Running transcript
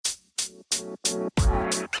Welcome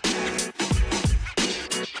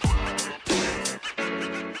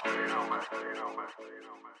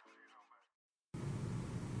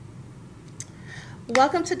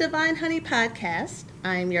to Divine Honey Podcast.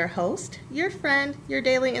 I'm your host, your friend, your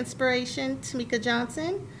daily inspiration, Tamika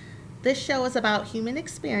Johnson. This show is about human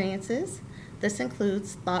experiences. This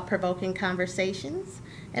includes thought provoking conversations,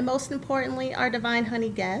 and most importantly, our Divine Honey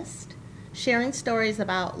guest, sharing stories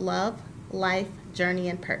about love, life, journey,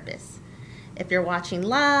 and purpose. If you're watching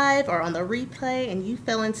live or on the replay and you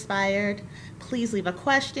feel inspired, please leave a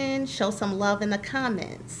question, show some love in the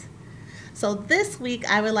comments. So this week,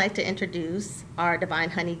 I would like to introduce our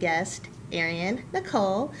Divine Honey guest, Arian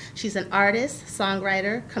Nicole. She's an artist,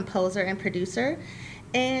 songwriter, composer, and producer,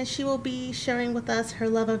 and she will be sharing with us her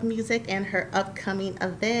love of music and her upcoming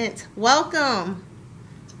event. Welcome.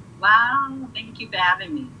 Wow, thank you for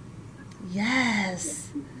having me.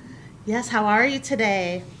 Yes. Yes, how are you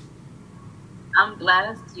today? I'm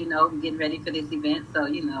blessed, getting ready for this event. So,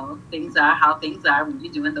 things are how things are when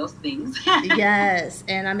you're doing those things. Yes,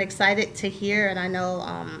 and I'm excited to hear, and I know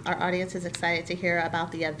our audience is excited to hear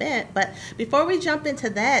about the event. But before we jump into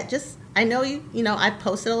that, I know I've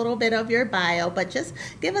posted a little bit of your bio, but just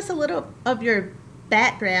give us a little of your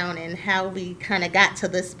background and how we kind of got to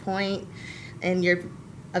this point in your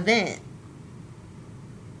event.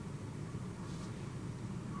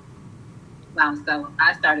 Wow, so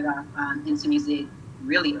I started off into music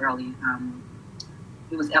really early.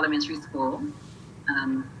 It was elementary school.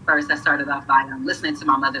 First, I started off by listening to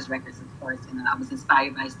my mother's records, of course, and I was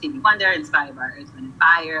inspired by Stevie Wonder, inspired by Earth, Wind &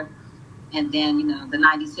 Fire, and then, the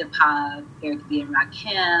 90s hip-hop, Eric B. and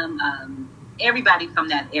Rakim, everybody from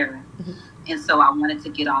that era. Mm-hmm. And so I wanted to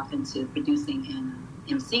get off into producing and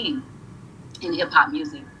emceeing in hip-hop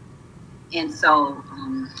music. And so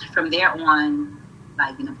from there on,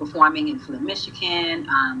 performing in Flint, Michigan,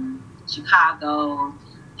 Chicago,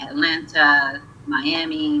 Atlanta,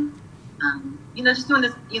 Miami, just doing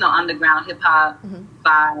this, underground hip hop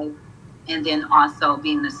vibe, and then also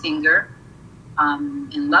being a singer,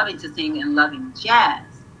 and loving to sing and loving jazz.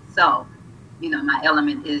 So, my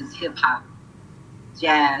element is hip hop,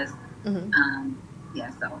 jazz.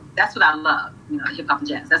 So that's what I love, hip hop and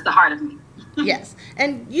jazz. That's the heart of me. Yes,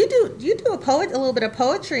 and you do a little bit of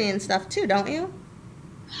poetry and stuff too, don't you?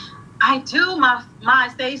 I do. My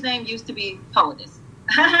stage name used to be Poetess.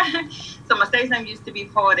 So my stage name used to be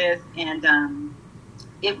Poetess, and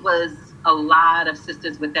it was a lot of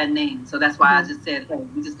sisters with that name. So that's why I just said, hey,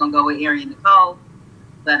 we're just going to go with Arian Nicole.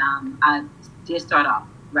 But I did start off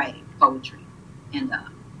writing poetry. And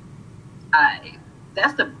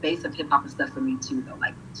that's the base of hip-hop and stuff for me, too, though,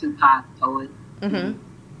 like Tupac, poet. Mm-hmm.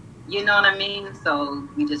 You know what I mean? So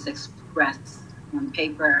we just express on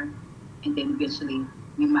paper, and then eventually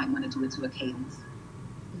we might want to do it to a cadence.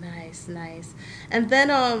 Nice. And then,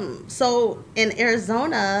 so in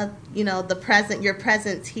Arizona, your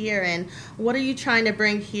presence here, and what are you trying to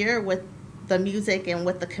bring here with the music and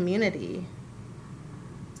with the community?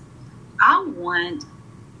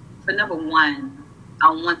 For number one,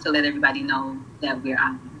 I want to let everybody know that we're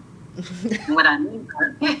out here. And what I mean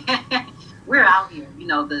by we're out here.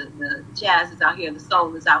 The jazz is out here, the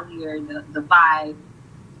soul is out here, the vibe,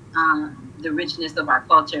 the richness of our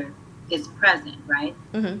culture is present, right?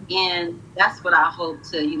 Mm-hmm. And that's what I hope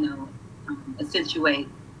to, accentuate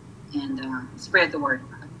and spread the word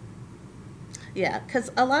about. Yeah, because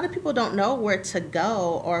a lot of people don't know where to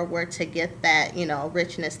go or where to get that,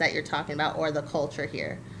 richness that you're talking about or the culture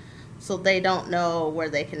here. So they don't know where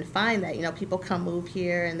they can find that. People come move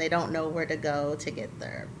here and they don't know where to go to get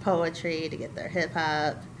their poetry, to get their hip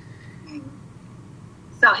hop. Mm-hmm.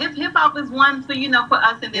 So hip hop is one for for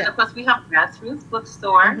us, and then of course we have Grassroots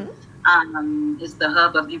Bookstore. Mm-hmm. It's the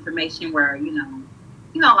hub of information where a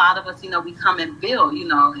lot of us we come and build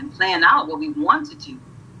and plan out what we want to do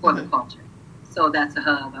for the culture. So that's a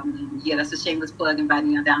hub. That's a shameless plug,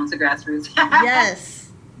 inviting you down to Grassroots.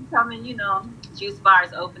 Yes. Coming, juice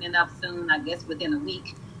bars opening up soon, I guess within a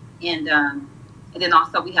week, and then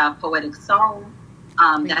also we have Poetic Soul.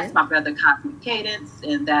 That's my brother Cosmic Cadence,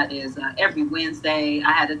 and that is every Wednesday.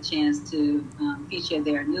 I had a chance to feature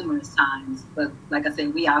there numerous times, but like I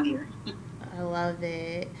said, we out here. I love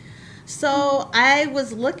it. So I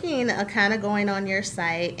was looking, kind of going on your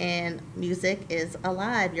site, and Music is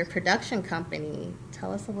Alive, your production company.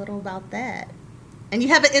 Tell us a little about that. And you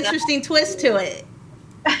have an interesting twist to it.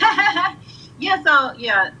 That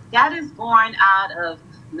is born out of,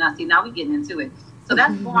 now we're getting into it. So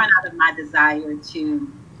that's born out of my desire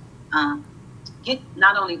to get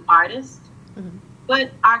not only artists,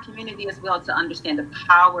 but our community as well to understand the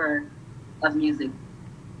power of music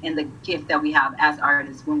and the gift that we have as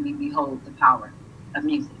artists when we behold the power of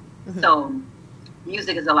music. So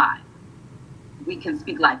music is alive. We can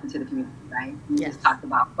speak life into the community, right? We just talked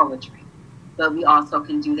about poetry, but we also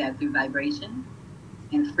can do that through vibration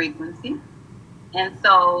and frequency. And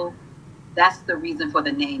so that's the reason for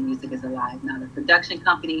the name Music is Alive. Now, the production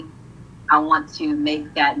company, I want to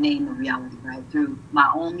make that name a reality, right? Through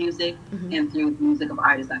my own music and through the music of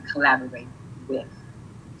artists I collaborate with.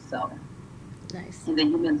 So, nice. And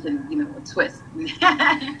then you mentioned, a twist.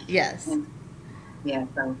 Yes.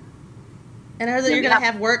 So. And I heard that you're going to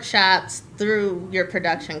have workshops through your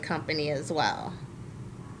production company as well.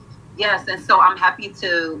 Yes, and so I'm happy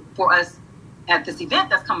for us at this event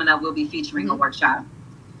that's coming up, we'll be featuring a workshop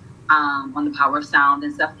on the power of sound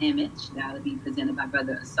and self-image. That'll be presented by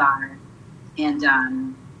Brother Asar.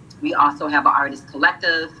 And we also have an artist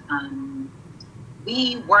collective.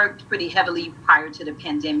 We worked pretty heavily prior to the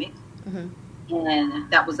pandemic. And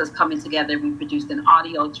that was us coming together. We produced an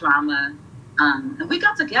audio drama. And we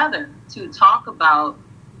got together to talk about,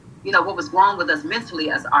 what was wrong with us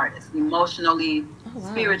mentally as artists, emotionally,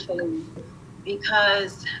 spiritually,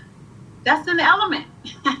 because that's an element.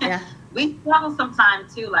 Yeah. We struggle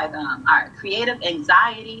sometimes too, like our creative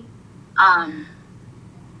anxiety.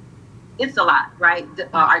 It's a lot, right?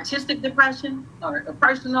 Artistic depression or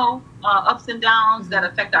personal ups and downs that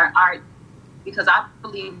affect our art, because I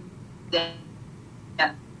believe that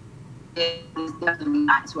it is definitely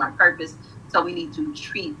not to our purpose. So we need to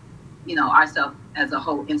treat, ourselves as a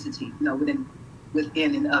whole entity,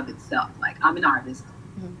 within and of itself. Like, I'm an artist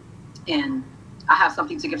and I have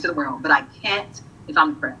something to give to the world, but I can't if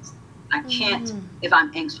I'm depressed. I can't if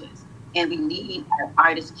I'm anxious. And we need our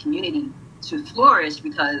artist community to flourish,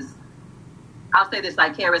 because I'll say this,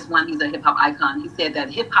 like KRS-One, he's a hip hop icon. He said that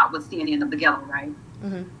hip hop was CNN of the ghetto, right?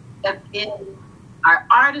 If in our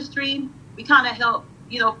artistry, we kind of help,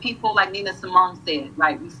 people like Nina Simone said,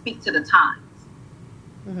 right? We speak to the times,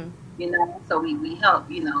 so we help,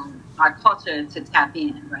 our culture to tap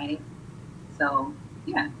in, right? So,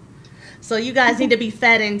 yeah. So you guys need to be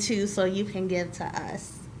fed into so you can give to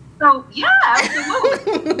us. So, yeah,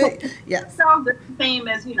 absolutely. Yes. So the same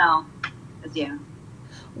as,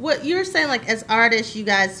 What you're saying, like, as artists, you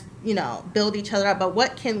guys, build each other up, but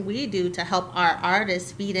what can we do to help our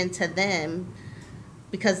artists feed into them?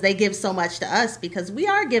 Because they give so much to us, because we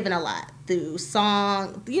are given a lot through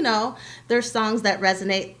song, there's songs that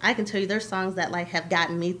resonate. I can tell you there's songs that like have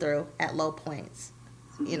gotten me through at low points,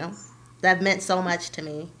 that meant so much to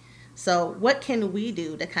me. So what can we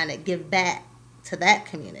do to kind of give back to that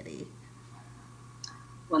community?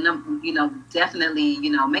 Well, definitely,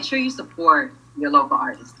 make sure you support your local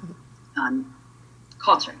artist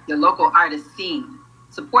culture, your local artist scene.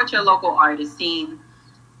 Support your local artist scene.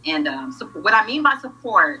 And what I mean by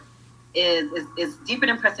support is deeper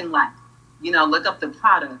than pressing like. Look up the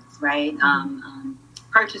products, right?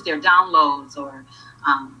 Purchase their downloads, or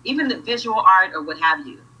even the visual art or what have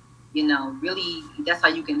you. Really, that's how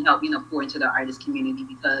you can help, pour into the artist community,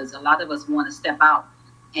 because a lot of us want to step out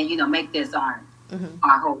and, make this our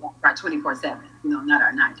whole, our 24/7, not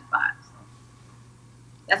our 9 to 5. So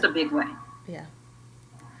that's a big way. Yeah.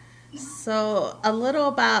 So a little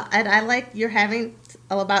about, and I like you're having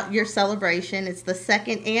about your celebration. It's the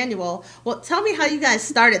 2nd annual. Well, tell me how you guys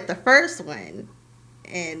started the first one.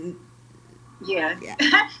 And yeah.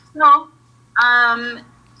 So,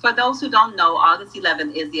 for those who don't know, August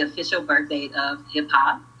 11th is the official birthday of hip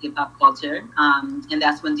hop culture. And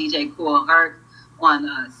that's when DJ Kool Herc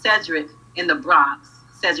on Cedric in the Bronx,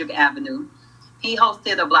 Cedric Avenue, he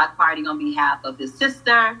hosted a block party on behalf of his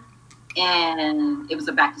sister. And it was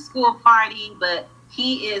a back to school party, but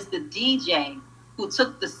he is the DJ who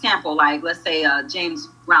took the sample, like let's say a James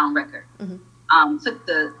Brown record, took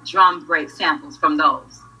the drum break samples from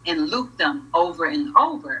those and looped them over and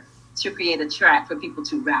over to create a track for people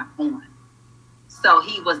to rap on. So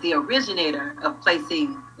he was the originator of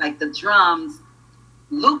placing like the drums,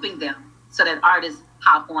 looping them so that artists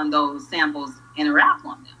hop on those samples and rap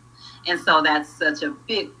on them. And so that's such a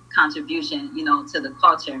big contribution, to the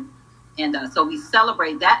culture. And so we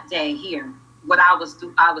celebrate that day here. What I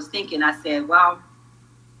was thinking, I said, well,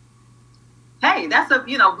 hey, that's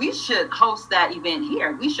we should host that event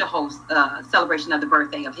here. We should host a celebration of the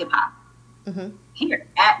birthday of hip hop here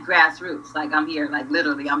at Grassroots. Like, I'm here, like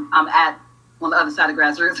literally, I'm at on the other side of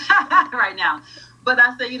Grassroots right now. But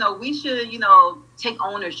I said, we should, take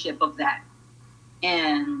ownership of that.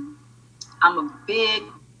 And I'm a big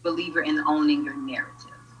believer in owning your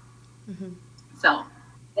narrative. So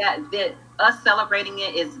that us celebrating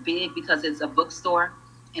it is big because it's a bookstore,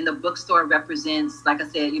 and the bookstore represents, like I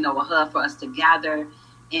said, a hub for us to gather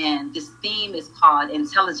And this theme is called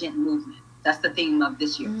Intelligent Movement. That's the theme of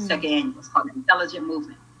this year, second annual. It's called Intelligent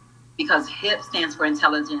Movement because HIP stands for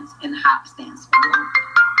intelligence and HOP stands for movement.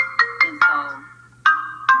 And so,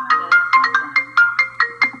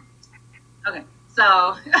 okay,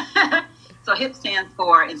 so so HIP stands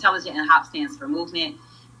for intelligent and HOP stands for movement.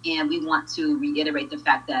 And we want to reiterate the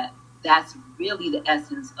fact that that's really the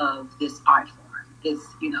essence of this art form. It's,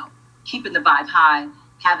 keeping the vibe high,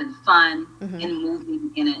 having fun, and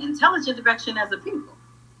moving in an intelligent direction as a people.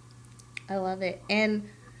 I love it. And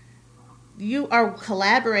you are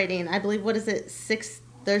collaborating, I believe, what is it,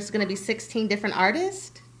 there's going to be 16 different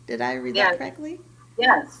artists? Did I read that correctly?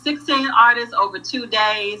 Yes, 16 artists over 2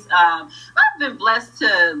 days. I've been blessed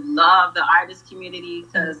to love the artist community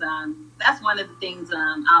because that's one of the things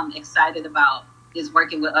I'm excited about is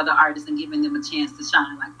working with other artists and giving them a chance to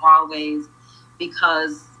shine, like always,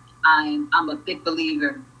 because I'm a big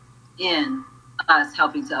believer in us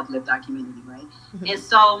helping to uplift our community, right? And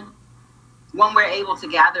so when we're able to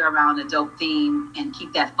gather around a dope theme and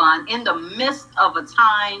keep that fun in the midst of a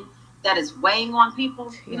time that is weighing on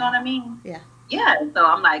people, you know what I mean? Yeah, so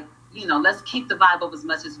I'm like, let's keep the vibe up as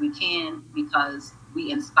much as we can because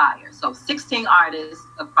we inspire. So 16 artists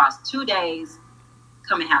across 2 days,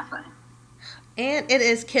 come and have fun. And it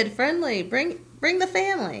is kid friendly. Bring the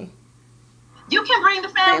family. You can bring the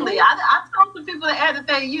family. I told the people that added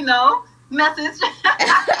their, message.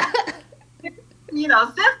 Since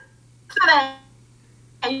today,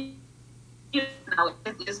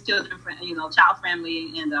 it's children, child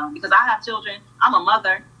friendly, and because I have children, I'm a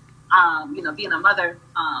mother. Being a mother,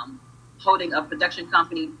 holding a production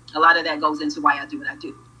company, a lot of that goes into why I do what I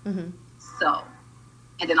do. So,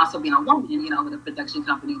 and then also being a woman, with a production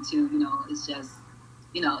company too, it's just,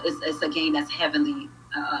 it's a game that's heavily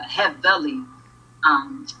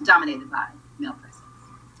dominated by male presence.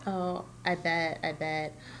 Oh, I bet.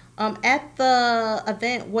 At the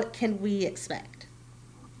event, what can we expect?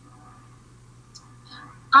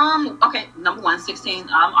 Okay, number one, 16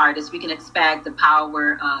 artists. We can expect the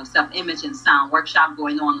power of self-image and sound workshop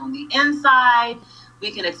going on the inside.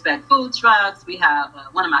 We can expect food trucks. We have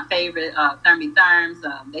one of my favorite, Thermy Therms.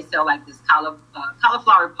 They sell like this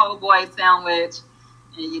cauliflower po' boy sandwich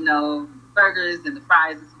and, burgers and the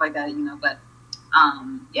fries and stuff like that, But,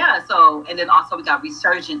 so, and then also we got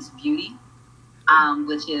Resurgence Beauty,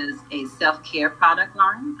 which is a self-care product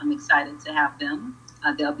line. I'm excited to have them.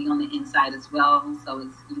 They'll be on the inside as well. So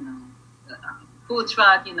it's, the food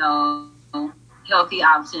truck, healthy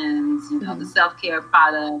options, the self-care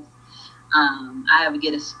products. I have to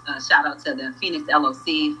get a shout out to the Phoenix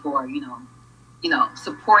LOC for,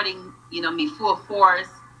 supporting, me full force.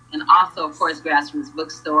 And also, of course, Grassroots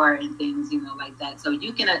Bookstore and things, like that. So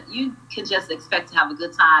you can just expect to have a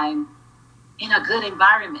good time in a good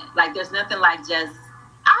environment. Like there's nothing like just,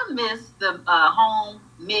 I miss the home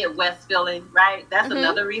Midwest feeling, right? That's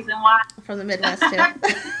another reason why. From the Midwest, too.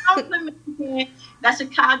 That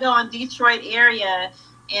Chicago and Detroit area.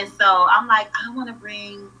 And so I'm like, I want to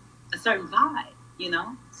bring a certain vibe,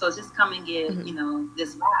 So just come and get,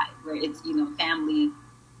 this vibe where it's, family,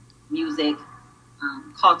 music,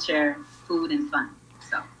 culture, food, and fun.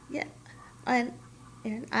 So yeah, and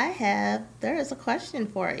there is a question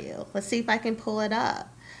for you. Let's see if I can pull it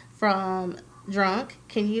up from Drunk.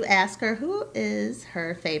 Can you ask her who is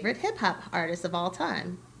her favorite hip hop artist of all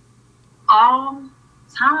time? All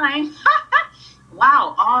time?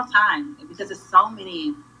 Wow, all time, because there's so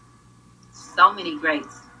many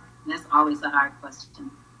greats. And that's always a hard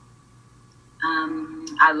question.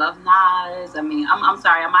 I love Nas. I mean, I'm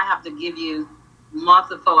sorry, I might have to give you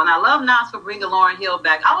multiple, and I love Nas for bringing Lauryn Hill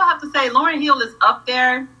back. I would have to say Lauryn Hill is up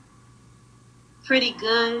there pretty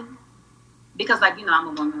good because, I'm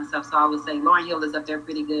a woman myself, so I would say Lauryn Hill is up there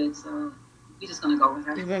pretty good. So we're just gonna go with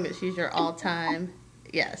her. She's your all-time.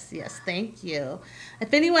 Yes, thank you.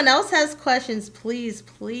 If anyone else has questions, please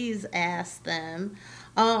ask them.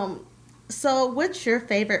 So what's your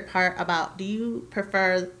favorite part about, do you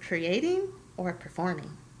prefer creating or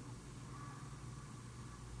performing?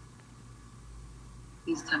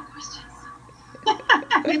 These tough questions.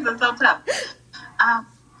 These are so tough.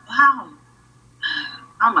 Wow.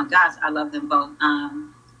 Oh my gosh, I love them both.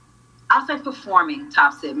 I'll say performing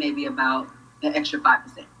tops it maybe about an extra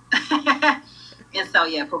 5%. And so,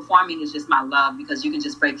 yeah, performing is just my love because you can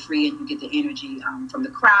just break free and you get the energy from the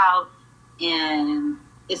crowd. And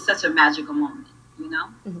it's such a magical moment,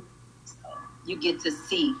 So you get to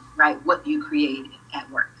see, right, what you created at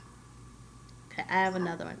work. Okay, I have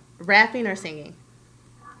another one. Rapping or singing?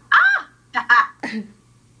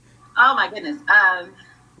 Oh my goodness.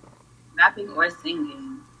 Rapping or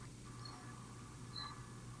singing?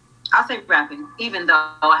 I'll say rapping, even though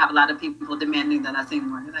I have a lot of people demanding that I sing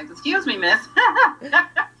more. They're like, excuse me, miss.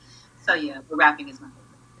 So yeah, but rapping is my favorite.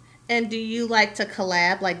 And do you like to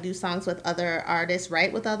collab, like do songs with other artists,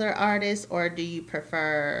 write with other artists, or do you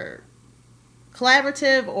prefer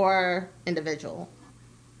collaborative or individual?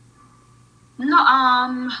 No,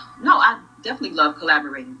 no, I definitely love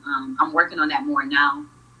collaborating. I'm working on that more now.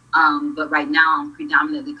 But right now I'm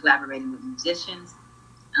predominantly collaborating with musicians.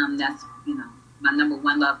 That's, my number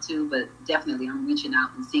one love too, but definitely I'm reaching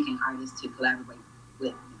out and seeking artists to collaborate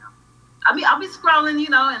with. I'll be scrolling,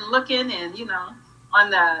 and looking and, on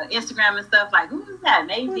the Instagram and stuff like, who is that?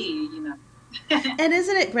 Maybe. And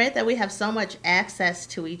isn't it great that we have so much access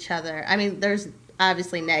to each other? I mean, there's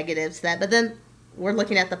obviously negatives to that, but then we're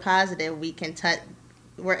looking at the positive.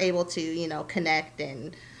 We're able to, connect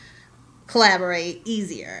and collaborate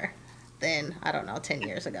easier than, I don't know, 10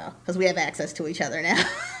 years ago, because we have access to each other now.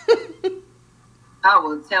 I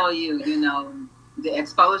will tell you, the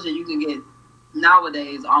exposure you can get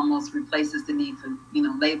nowadays almost replaces the need for,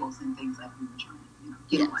 labels and things like we were trying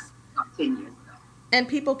to, get Yes. on 10 years ago. And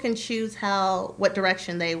people can choose what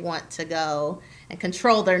direction they want to go and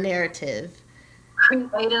control their narrative.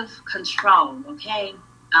 Creative control, okay?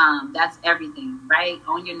 That's everything, right?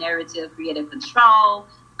 Own your narrative, creative control.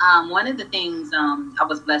 One of the things I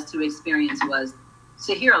was blessed to experience was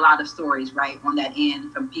to hear a lot of stories, right, on that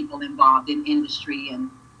end from people involved in industry. And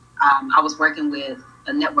I was working with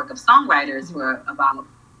a network of songwriters for about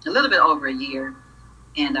a little bit over a year.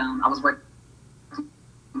 And I was working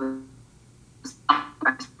with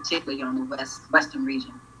songwriters, particularly on the western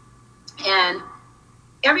region. And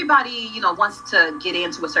everybody, wants to get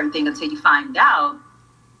into a certain thing until you find out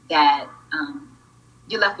that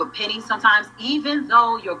you're left with pennies sometimes, even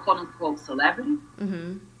though you're quote unquote celebrity.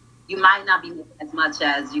 Mm-hmm. You might not be making as much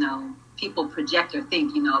as, people project or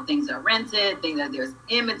think, things are rented, things that there's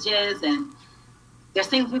images and there's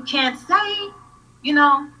things you can't say,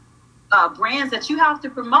 brands that you have to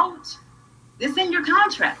promote. It's in your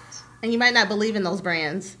contract. And you might not believe in those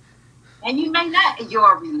brands. And you may not.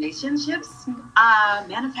 Your relationships,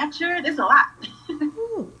 manufactured, it's a lot.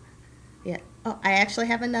 Ooh. Yeah. Oh, I actually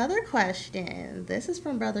have another question. This is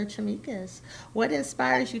from Brother Chamikas. What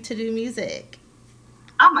inspires you to do music?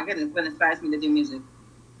 Oh my goodness, what inspires me to do music?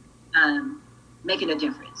 Making a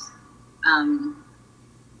difference.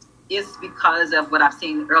 It's because of what I've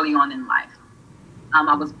seen early on in life.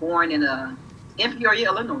 I was born in Peoria,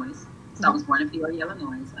 Illinois. So I was born in Peoria,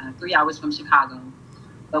 Illinois, 3 hours from Chicago.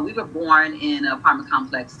 But we were born in an apartment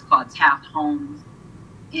complex called Taft Homes.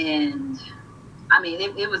 And I mean,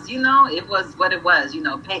 it was, it was what it was,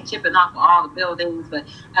 paint chipping off all the buildings. But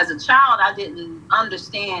as a child, I didn't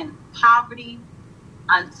understand poverty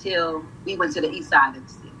until we went to the east side of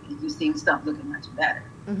the city. And you seen stuff looking much better.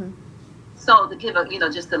 Mm-hmm. So to give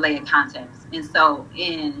just to lay in context. And so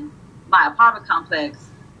in my apartment complex,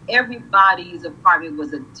 everybody's apartment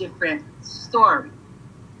was a different story.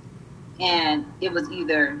 And it was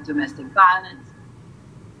either domestic violence,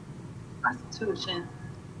 prostitution.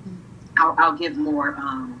 I'll give more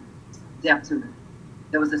depth to it.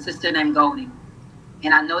 There was a sister named Golding.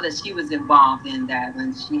 And I know that she was involved in that.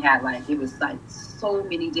 And she had it was so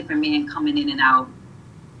many different men coming in and out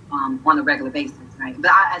on a regular basis, right?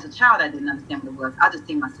 But as a child, I didn't understand what it was. I just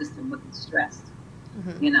think my sister looked stressed.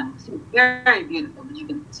 Mm-hmm. She was very, very beautiful, but you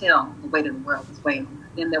can tell the weight of the world was weighing on her.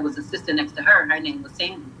 Then there was a sister next to her. Her name was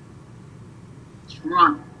Sandy.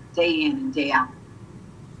 Drunk day in and day out,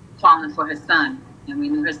 calling for her son. And we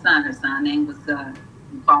knew her son. Her son's name was,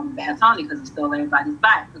 we called him Bad Tony because he stole everybody's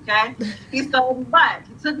bike, okay? He stole the bike.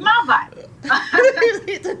 He took my bike.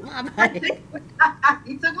 He took my bike.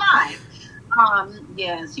 He took mine.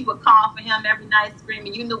 Yeah, she would call for him every night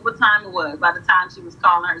screaming. You knew what time it was by the time she was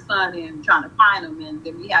calling her son in, trying to find him. And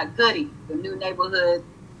then we had Goody, the new neighborhood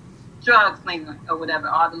drug slinger or whatever.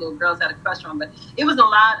 All the little girls had a crush on him. But it was a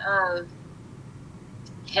lot of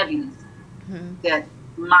heaviness that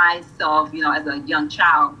myself, as a young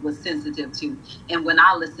child was sensitive to. And when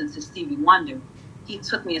I listened to Stevie Wonder, he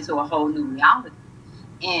took me into a whole new reality.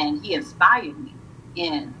 And he inspired me.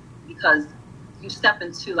 And because you step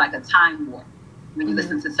into a time warp when you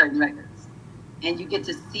listen to certain records. And you get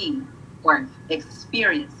to see or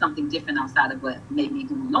experience something different outside of what may be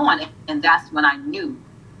going on. And that's when I knew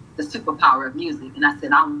the superpower of music. And I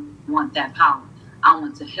said, I want that power. I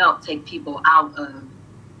want to help take people out of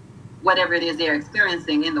whatever it is they're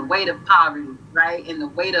experiencing in the weight of poverty, right? In the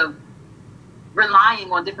weight of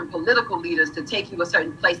relying on different political leaders to take you a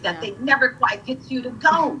certain place that they never quite get you to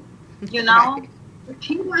go, Right.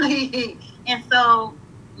 Repeatedly. And so,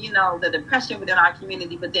 the depression within our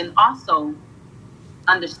community, but then also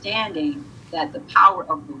understanding that the power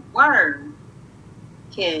of the word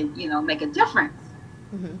can, you know, make a difference.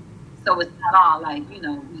 Mm-hmm. So it's not all like, you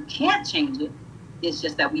know, we can't change it. It's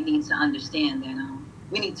just that we need to understand that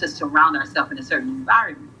we need to surround ourselves in a certain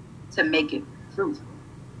environment to make it fruitful.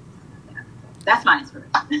 Yeah. That's my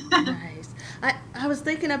inspiration. Nice. I was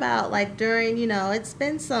thinking about like during, you know, it's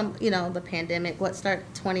been some, you know, the pandemic, what started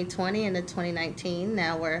 2020 and then 2019.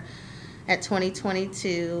 Now we're at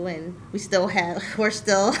 2022 and we're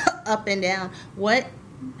still up and down. What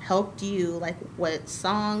helped you, like what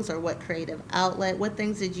songs or what creative outlet, what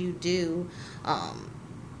things did you do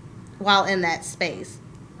while in that space?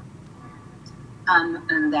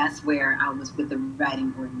 And that's where I was with the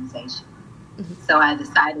writing organization. Mm-hmm. So I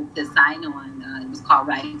decided to sign on. It was called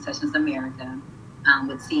Writing Sessions America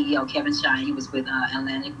with CEO Kevin Shine. He was with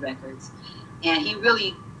Atlantic Records. And he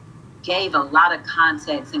really gave a lot of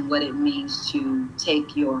context in what it means to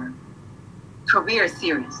take your career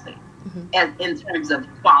seriously, mm-hmm. in terms of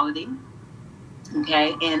quality,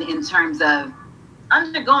 okay, and in terms of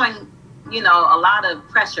undergoing, you know, a lot of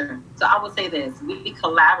pressure. So I will say this: we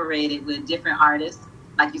collaborated with different artists,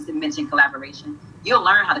 like you mentioned, collaboration. You'll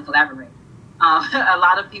learn how to collaborate. A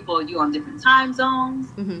lot of people, you on different time zones,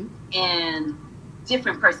 mm-hmm. and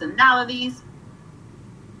different personalities.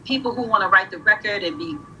 People who want to write the record and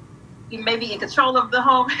be maybe in control of the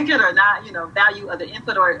whole record or not, you know, value other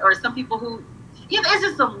input, or some people who, you know, it's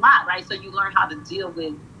just a lot, right? So you learn how to deal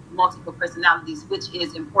with multiple personalities, which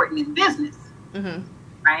is important in business, mm-hmm.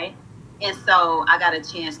 right? And so I got a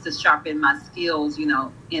chance to sharpen my skills, you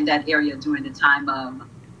know, in that area during the time of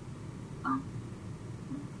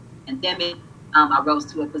pandemic. I rose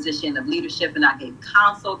to a position of leadership, and I gave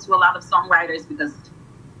counsel to a lot of songwriters because,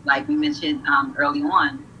 like we mentioned early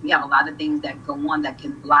on, we have a lot of things that go on that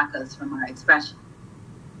can block us from our expression.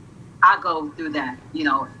 I go through that, you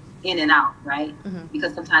know, in and out, right? Mm-hmm.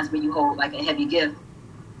 Because sometimes when you hold like a heavy gift,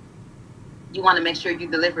 you want to make sure you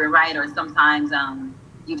deliver it right, or sometimes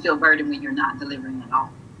you feel burdened when you're not delivering at all.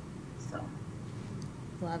 So,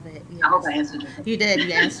 love it. Yes. I hope I answered your question. You did.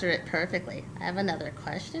 You answered it perfectly. I have another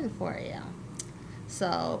question for you.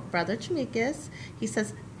 So, Brother Chamikas, he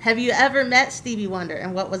says, have you ever met Stevie Wonder,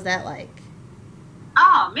 and what was that like?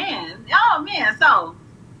 Oh man. So,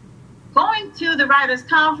 going to the Writers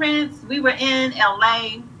Conference, we were in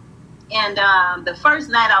LA, and the first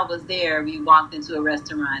night I was there, we walked into a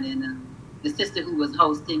restaurant, and the sister who was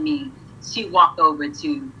hosting me, she walked over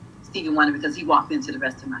to Stevie Wonder because he walked into the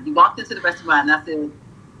restaurant. He walked into the restaurant, and I said,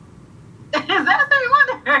 is that Stevie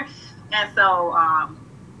Wonder? And so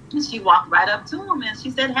she walked right up to him, and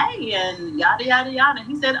she said, hey, and yada, yada, yada. And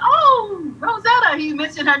he said, oh, Rosetta. He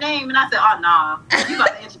mentioned her name, and I said, oh, no, you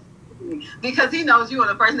got to introduce me, because he knows you on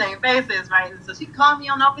a first name basis, right? And so she called me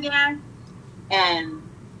on over there, and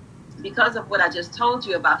because of what I just told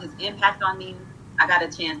you about his impact on me, I got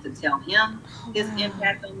a chance to tell him his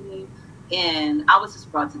impact on me, and I was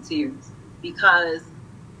just brought to tears, because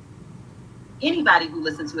anybody who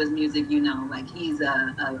listens to his music, you know, like he's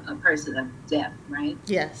a person of depth, right?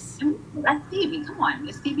 Yes. And that's Stevie. Come on,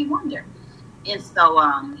 it's Stevie Wonder. And so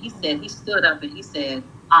he said, he stood up and he said,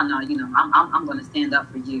 oh no, you know, I'm going to stand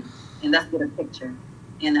up for you, and let's get a picture.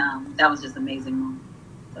 And that was just an amazing moment.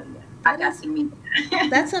 So yeah, I got to meet.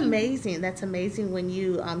 That's amazing. That's amazing when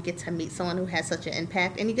you get to meet someone who has such an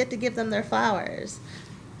impact, and you get to give them their flowers.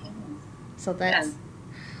 Yes. So that's. Yes.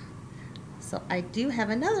 So I do have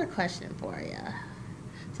another question for you.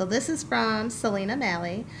 So this is from Selena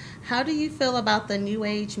Malley. How do you feel about the new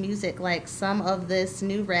age music, like some of this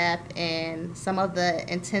new rap and some of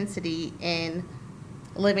the intensity in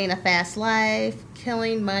living a fast life,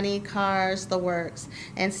 killing money, cars, the works,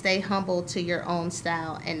 and stay humble to your own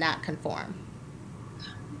style and not conform?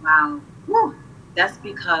 Wow. Woo. That's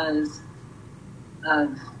because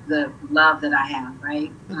of the love that I have,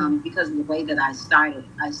 right? Mm-hmm. Because of the way that I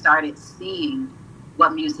started seeing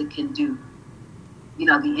what music can do, you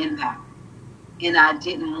know, the impact. And I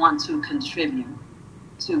didn't want to contribute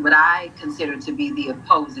to what I consider to be the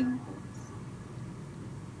opposing force.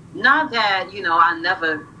 Not that, you know, I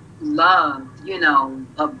never loved, you know,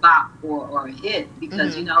 a bop or a hit,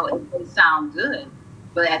 because, mm-hmm. you know, it may sound good.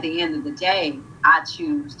 But at the end of the day, I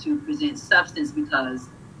choose to present substance because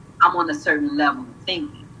I'm on a certain level of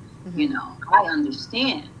thinking. Mm-hmm. You know, I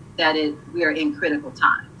understand that we are in critical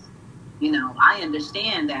times. You know, I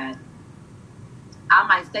understand that I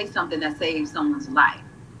might say something that saves someone's life,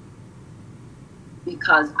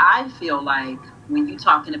 because I feel like when you're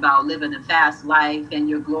talking about living a fast life and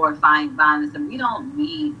you're glorifying violence, and we don't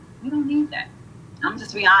need that. I'm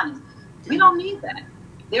just being honest. We don't need that.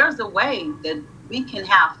 There's a way that we can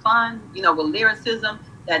have fun, you know, with lyricism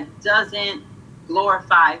that doesn't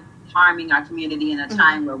glorify harming our community in a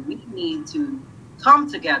time where we need to come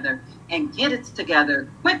together and get it together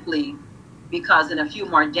quickly, because in a few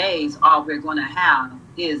more days, all we're going to have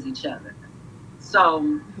is each other.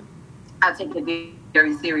 So I take it very,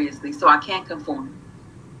 very seriously. So I can't conform.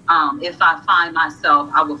 If I find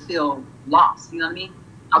myself, I will feel lost. You know what I mean?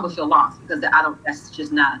 I will feel lost because that's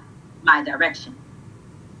just not my direction.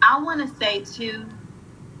 I want to say too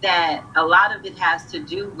that a lot of it has to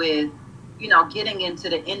do with, getting into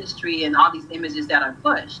the industry and all these images that are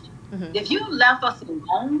pushed. If you left us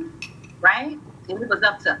alone, right, and it was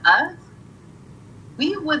up to us,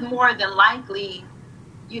 we would more than likely,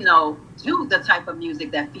 do the type of music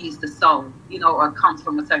that feeds the soul, or comes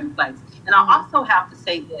from a certain place. And I also have to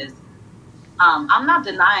say this, I'm not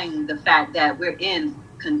denying the fact that we're in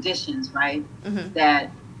conditions, right, that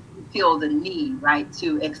feel the need, right,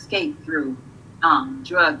 to escape through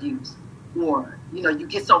drug use, or, you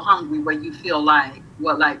get so hungry where you feel like,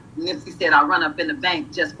 like Nipsey said, I run up in the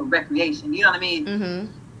bank just for recreation. You know what I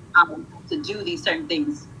mean? To do these certain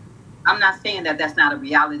things. I'm not saying that that's not a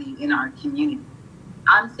reality in our community.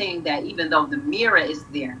 I'm saying that even though the mirror is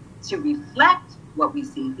there to reflect what we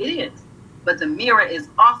see, it is. But the mirror is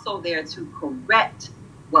also there to correct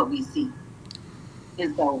what we see.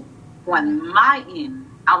 And so on my end,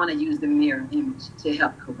 I want to use the mirror image to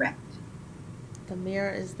help correct. The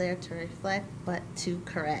mirror is there to reflect, but to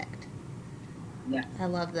correct. Yeah. I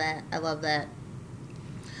love that.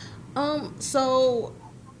 So,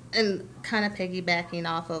 and kind of piggybacking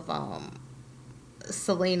off of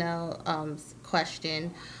Selena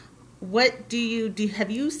question, what do you do?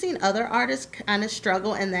 Have you seen other artists kind of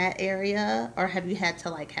struggle in that area, or have you had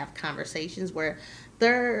to have conversations where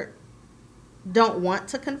they don't want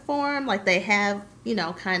to conform, like they have,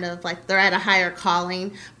 kind of like they're at a higher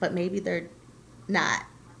calling, but maybe they're not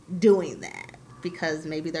doing that because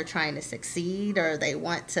maybe they're trying to succeed, or they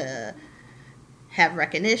want to have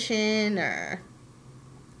recognition, or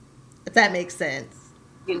if that makes sense.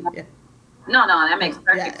 No, that makes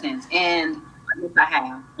perfect sense. And I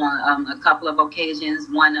have on a couple of occasions.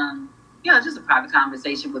 One, just a private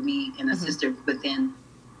conversation with me and a sister within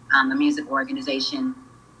a music organization.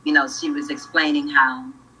 She was explaining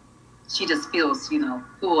how she just feels,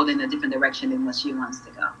 pulled in a different direction than what she wants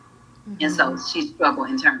to go. And so she struggled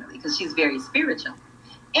internally because she's very spiritual.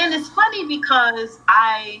 And it's funny because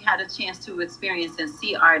I had a chance to experience and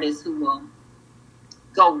see artists who will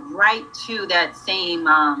go right to that same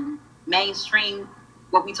mainstream,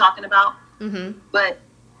 what we talking about. But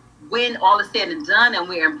when all is said and done and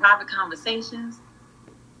we're in private conversations,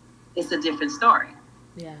 it's a different story.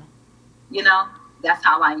 Yeah. That's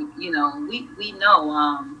how we know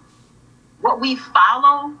what we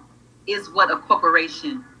follow is what a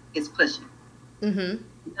corporation is pushing. 9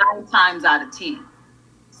 times out of 10.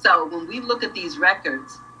 So when we look at these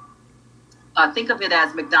records, think of it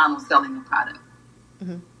as McDonald's selling a product.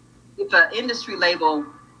 If an industry label,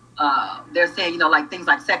 they're saying, like things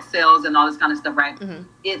like sex sales and all this kind of stuff, right?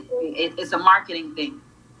 It's a marketing thing,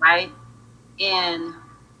 right? And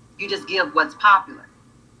you just give what's popular.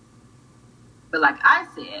 But like I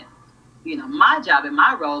said, my job and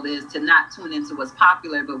my role is to not tune into what's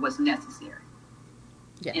popular, but what's necessary.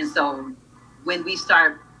 Yes. And so when we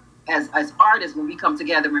start as artists, when we come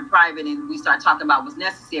together in private and we start talking about what's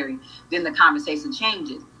necessary, then the conversation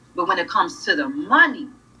changes. But when it comes to the money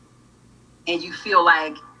and you feel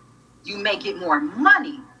like you may get more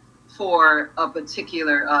money for a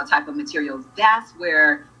particular type of material, that's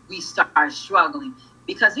where we start struggling.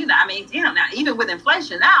 Because, now, even with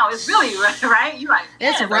inflation now, it's really, right? You're like,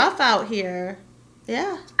 it's rough out here.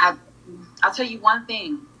 Yeah. I'll tell you one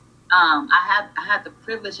thing. I had the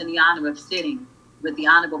privilege and the honor of sitting with the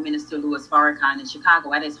Honorable Minister Louis Farrakhan in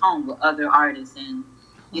Chicago at his home with other artists. And,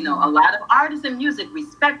 a lot of artists in music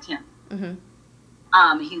respect him.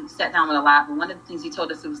 He sat down with a lot, but one of the things he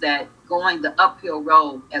told us was that going the uphill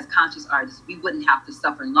road as conscious artists, we wouldn't have to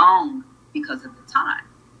suffer long because of the time.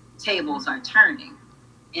 Tables are turning.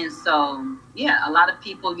 And so, a lot of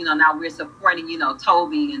people, now we're supporting,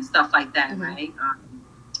 Toby and stuff like that, right?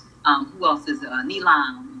 Who else is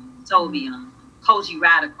Neelam, Toby, Koji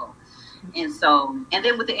Radical. And so, and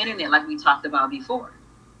then with the internet, like we talked about before,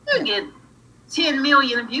 you get 10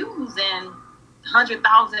 million views and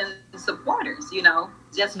 100,000 supporters,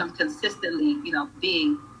 just from consistently,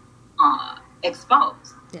 being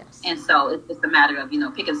exposed. Yes. And so it's a matter of,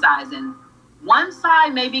 picking sides, and one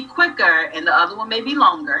side may be quicker and the other one may be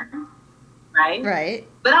longer, right? Right.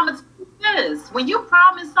 But I'm going to tell you this, when you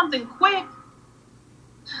promise something quick,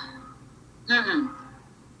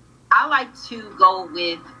 I like to go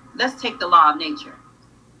with, let's take the law of nature.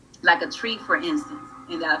 Like a tree, for instance.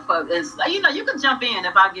 And it's like, you can jump in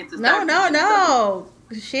if I get to start. No.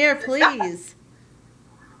 Share, please.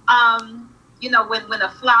 When a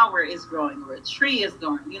flower is growing or a tree is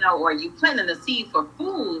growing, or you planting a seed for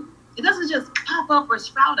food, it doesn't just pop up or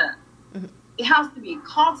sprout up. Mm-hmm. It has to be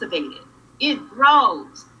cultivated. It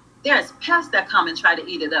grows. There's pests that come and try to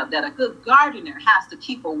eat it up that a good gardener has to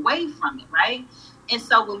keep away from it, right? And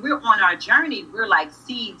so when we're on our journey, we're like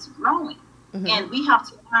seeds growing. Mm-hmm. And we have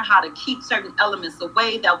to learn how to keep certain elements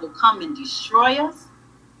away that will come and destroy us.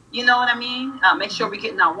 You know what I mean? Make sure we're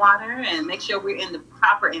getting our water and make sure we're in the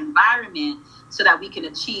proper environment so that we can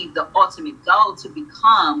achieve the ultimate goal to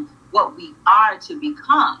become what we are to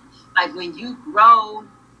become. Like when you grow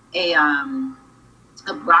a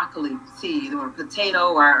broccoli seed or a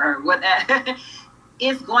potato or whatever,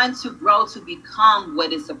 it's going to grow to become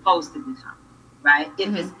what it's supposed to become, right? If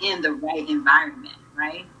mm-hmm. it's in the right environment,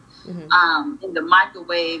 right? Mm-hmm. In the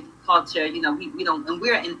microwave culture, we don't, and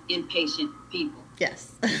we're impatient people.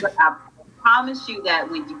 Yes. But I promise you that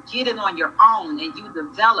when you get it on your own and you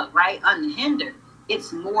develop, right, unhindered,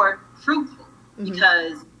 it's more fruitful mm-hmm.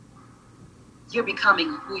 because you're becoming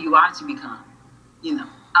who you are to become.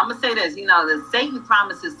 I'm going to say this, that Satan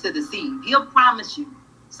promises to deceive. He'll promise you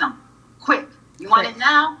something quick. You want it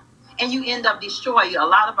now? And you end up destroying a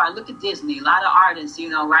lot of look at Disney, a lot of artists,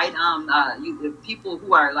 right? People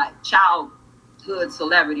who are like childhood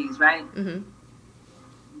celebrities, right? Mm-hmm.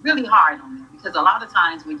 Really hard on them because a lot of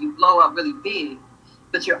times when you blow up really big,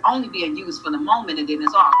 but you're only being used for the moment and then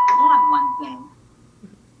it's all gone one day,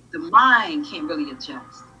 the mind can't really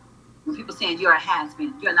adjust. When people saying you're a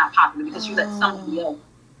has-been, you're not popular because you let somebody else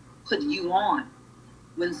put you on.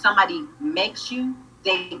 When somebody makes you,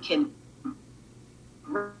 they can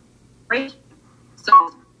break you. So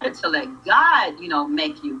it's better to let God,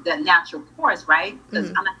 make you that natural course, right? Because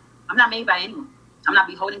mm-hmm. I'm not made by anyone. I'm not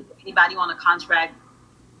beholden to anybody on a contract,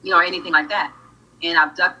 or anything like that. And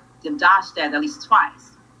I've dodged that at least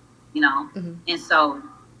twice, Mm-hmm. And so,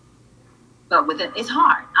 but with it, it's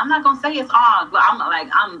hard. I'm not gonna say it's hard, but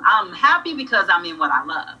I'm happy because I'm in what I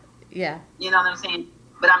love. Yeah. You know what I'm saying?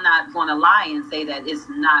 But I'm not gonna lie and say that it's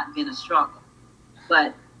not been a struggle.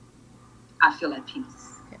 But I feel at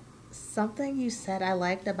peace. Something you said I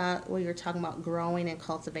liked about when you were talking about growing and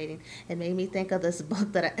cultivating. It made me think of this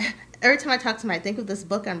book every time I talk to him, I think of this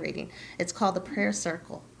book I'm reading. It's called The Prayer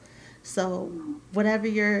Circle. So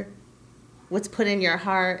what's put in your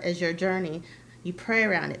heart as your journey, you pray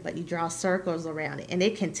around it, but you draw circles around it. And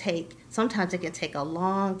sometimes it can take a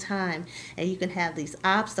long time and you can have these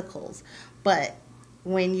obstacles. But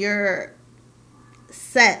when you're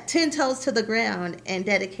set 10 toes to the ground and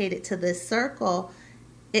dedicated to this circle,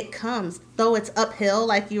 it comes. Though it's uphill,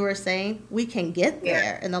 like you were saying, we can get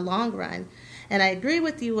there in the long run. And I agree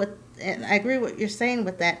with you and I agree what you're saying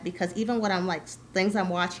with that, because even when I'm like things I'm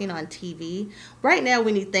watching on TV, right now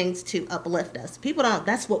we need things to uplift us. People don't,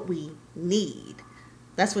 that's what we need.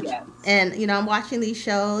 That's what, and I'm watching these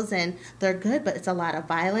shows and they're good, but it's a lot of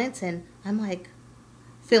violence and I'm like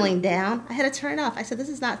feeling down. I had to turn it off. I said, this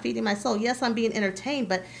is not feeding my soul. Yes, I'm being entertained,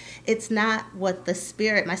 but it's not what my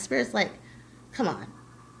spirit's like, come on.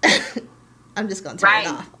 I'm just going to turn it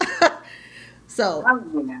off. So,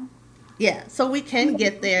 yeah, so we can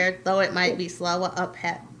get there, though it might be slow,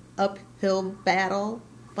 uphill battle,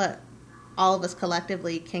 but all of us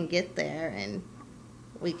collectively can get there and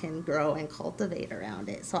we can grow and cultivate around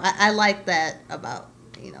it. So I like that about,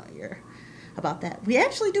 about that. We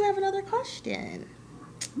actually do have another question.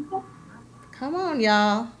 Come on,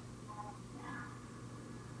 y'all.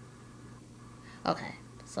 Okay,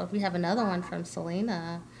 so we have another one from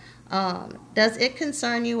Selena. Does it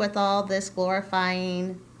concern you with all this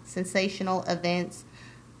glorifying sensational events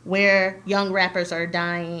where young rappers are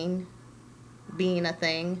dying being a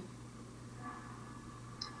thing?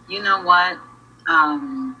 You know what?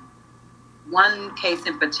 One case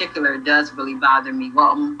in particular does really bother me.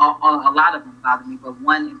 Well, a lot of them bother me, but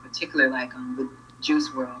one in particular, like with Juice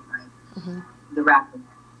WRLD, right? Mm-hmm. The rapper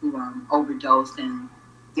who overdosed, and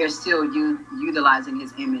they're still utilizing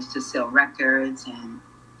his image to sell records and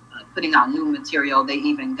putting out new material. They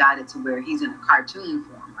even got it to where he's in a cartoon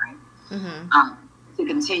form, right? Mm-hmm. To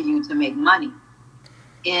continue to make money.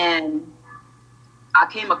 And I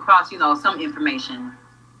came across, some information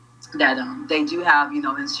that they do have,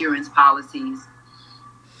 insurance policies.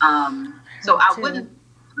 So I wouldn't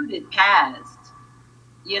put it past,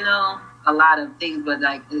 a lot of things, but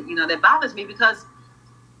that bothers me because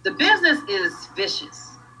the business is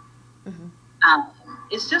vicious. Mm-hmm.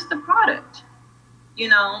 It's just a product,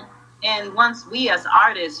 and once we as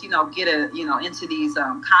artists, get into these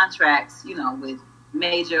contracts, with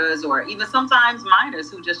majors or even sometimes minors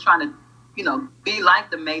who just trying to be like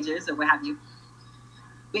the majors or what have you.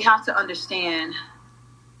 We have to understand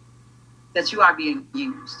that you are being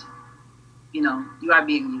used. You are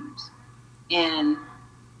being used. And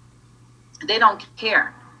they don't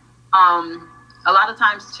care. A lot of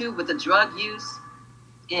times, too, with the drug use,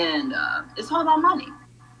 and it's all about money.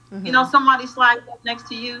 Mm-hmm. Somebody slides up next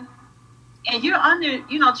to you, and you're under,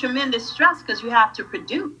 tremendous stress because you have to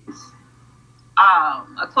produce.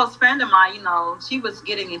 A close friend of mine, she was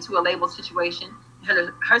getting into a label situation.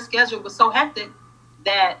 Her schedule was so hectic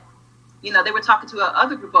that, they were talking to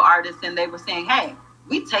other group of artists, and they were saying, hey,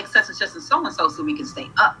 we take such and such and so we can stay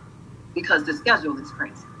up because the schedule is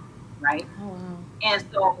crazy, right? Oh, wow. And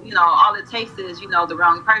so, all it takes is, the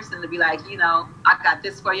wrong person to be like, I got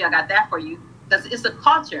this for you, I got that for you. Because it's a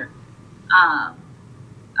culture.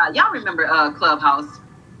 Y'all remember Clubhouse?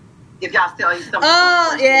 If y'all still use something.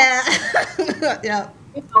 Oh, yeah. Yeah.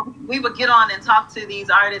 We would get on and talk to these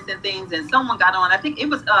artists and things, and someone got on. I think it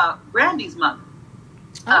was Brandy's mother.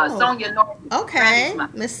 Sonia Norton. Okay.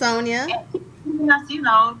 Miss Sonia. And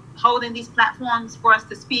us, holding these platforms for us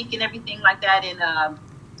to speak and everything like that. And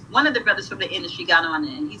one of the brothers from the industry got on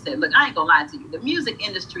and he said, look, I ain't gonna lie to you. The music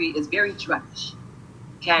industry is very druggish.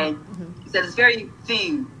 Okay? Mm-hmm. He said, it's very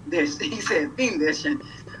theme-ish. He said, theme-ish. And,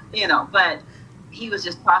 but he was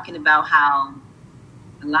just talking about how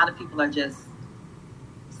a lot of people are just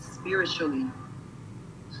spiritually,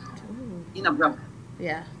 broken.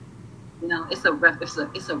 Yeah. It's a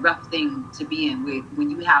rough thing to be in when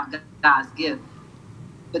you have God's gift.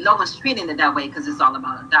 But no one's treating it that way because it's all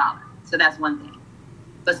about $1. So that's one thing.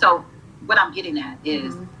 But so what I'm getting at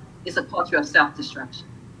is it's a culture of self-destruction.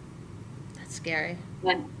 That's scary.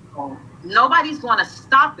 And nobody's going to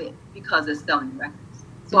stop it because it's selling records.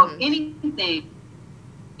 So if anything,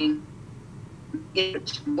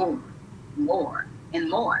 it's more and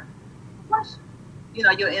more. Of course, you'll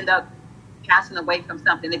end up passing away from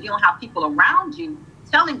something if you don't have people around you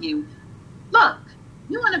telling you, look,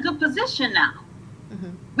 you're in a good position now. Mm-hmm.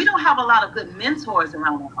 We don't have a lot of good mentors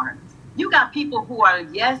around our artists. You got people who are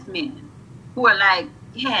yes men, who are like,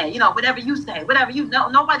 yeah, whatever you say, whatever you know.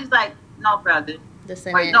 Nobody's like, no, brother.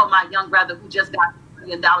 Or no, my young brother who just got $1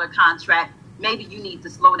 million contract, maybe you need to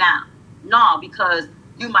slow down. No, because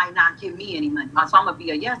you might not give me any money. So I'm going to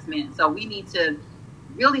be a yes man. So we need to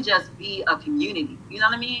really just be a community. You know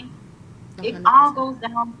what I mean? 100%. It all goes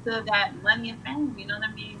down to that money and fame. You know what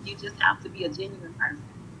I mean? You just have to be a genuine person.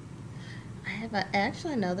 I have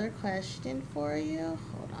actually another question for you.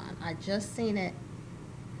 Hold on. I just seen it.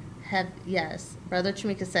 Yes. Brother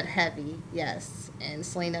Chimika said heavy. Yes. And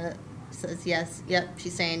Selena says yes. Yep.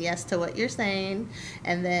 She's saying yes to what you're saying.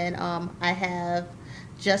 And then I have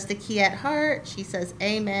Just a Key at Heart. She says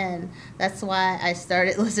amen. That's why I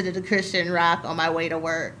started listening to Christian rock on my way to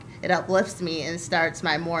work. It uplifts me and starts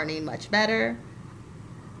my morning much better.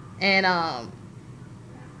 And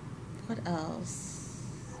what else?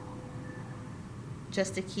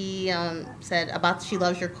 Just a Key said she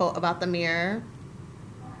loves your quote about the mirror.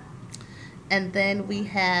 And then we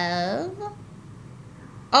have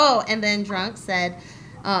and then Drunk said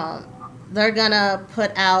they're gonna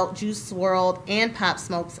put out Juice WRLD and Pop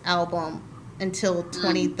Smoke's album until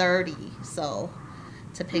 2030. So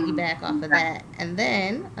to piggyback off of that. And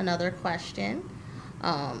then another question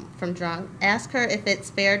from Drunk. Ask her if it's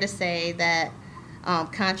fair to say that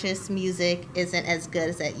conscious music isn't as good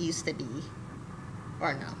as it used to be,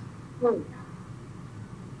 or no?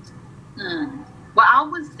 Well, I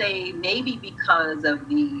would say maybe because of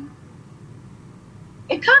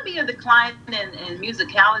it could be a decline in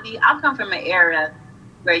musicality. I come from an era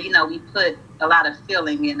where, we put a lot of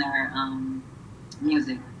feeling in our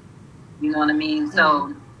music. You know what I mean?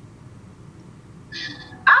 So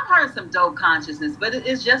I've heard some dope consciousness, but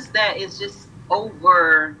it's just that it's just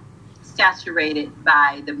over saturated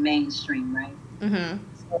by the mainstream, right? Mm-hmm.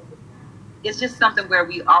 So it's just something where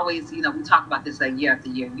we always, we talk about this like year after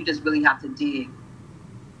year. You just really have to dig.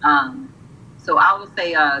 So I would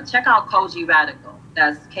say check out Kojey Radical.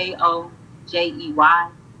 That's Kojey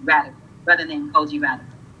Radical. Brother named Kojey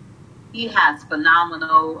Radical. He has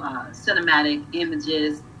phenomenal cinematic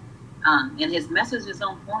images. And his message is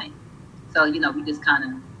on point. So, we just kind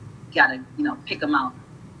of got to, pick them out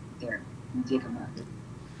there and dig them up.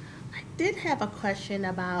 I did have a question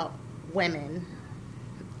about women.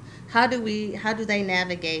 How do they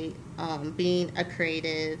navigate being a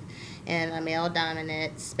creative in a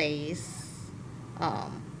male-dominant space?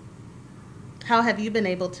 How have you been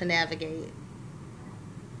able to navigate?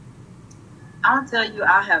 I'll tell you,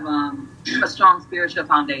 I have a strong spiritual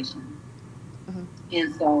foundation. Mm-hmm.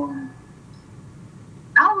 And so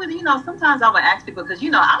I would, sometimes I would ask people because,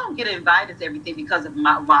 I don't get invited to everything because of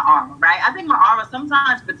my aura, right? I think my aura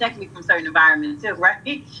sometimes protects me from certain environments too,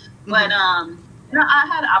 right? But, I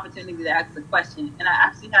had an opportunity to ask a question, and I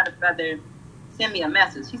actually had a brother send me a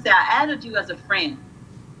message. He said, I added you as a friend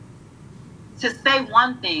to say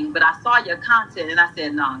one thing, but I saw your content, and I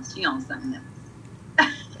said, no, she on something else.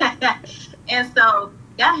 And so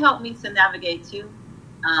that helped me to navigate too,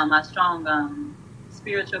 a strong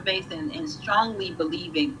spiritual base and strongly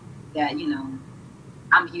believing that,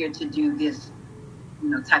 I'm here to do this,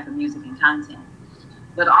 type of music and content.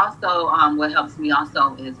 But also what helps me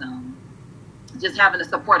also is just having a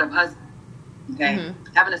supportive husband, okay?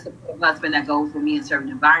 Having a supportive husband that goes with me in certain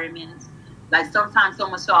environments. Like sometimes so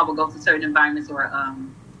much so I would go to certain environments or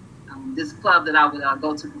this club that I would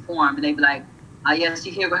go to perform, and they'd be like, oh, yeah, she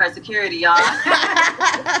here with her security, y'all.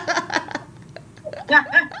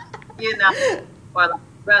 Or like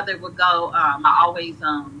brother would go, I always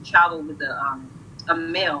travel with a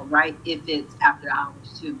male, right? If it's after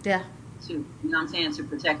hours too. Yeah. To, you know what I'm saying, to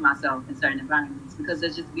protect myself in certain environments. Because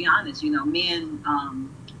let's just be honest, men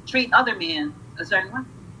treat other men a certain way,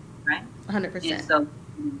 right? 100%. And so,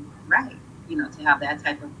 right, to have that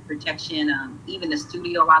type of protection. Even the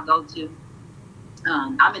studio I go to,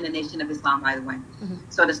 I'm in the Nation of Islam, by the way.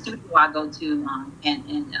 So the studio I go to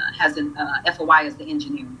and has an FOI as the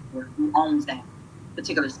engineer who owns that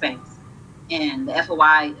particular space. And the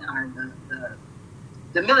FOI are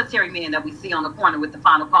the military men that we see on the corner with the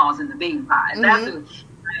final calls and the bean pies. That's who,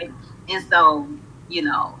 right? And so,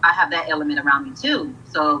 I have that element around me too.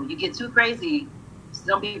 So you get too crazy,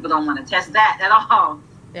 some people don't want to test that at all.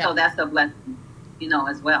 Yeah. So that's a blessing,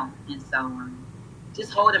 as well. And so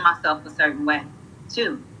just holding myself a certain way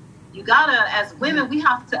too. You gotta, as women, we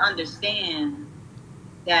have to understand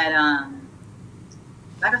that,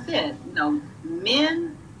 like I said,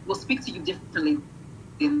 men will speak to you differently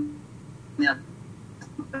than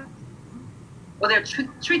or they'll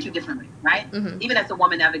treat you differently, right? Even as a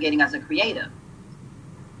woman navigating as a creative.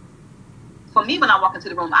 For me, when I walk into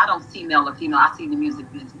the room, I don't see male or female. I see the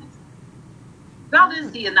music business. Rather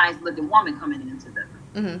see a nice looking woman coming into the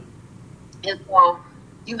room. And so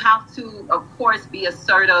you have to, of course, be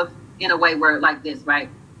assertive in a way where like this, right?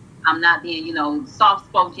 I'm not being, soft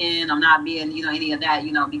spoken. I'm not being, any of that,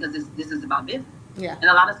 because this is about business. Yeah. And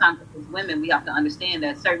a lot of times as women, we have to understand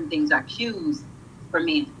that certain things are cues for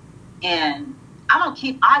men. And I don't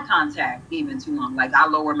keep eye contact even too long. Like I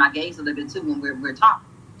lower my gaze a little bit too when we're talking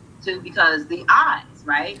too, because the eyes,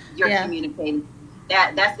 right? You're communicating.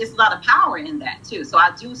 It's a lot of power in that too. So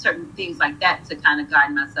I do certain things like that to kind of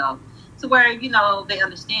guide myself to where, they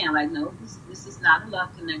understand like, no, this is not a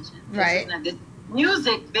love connection. Right. This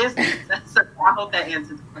music business. So I hope that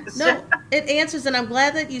answers the question. No, it answers. And I'm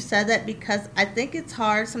glad that you said that because I think it's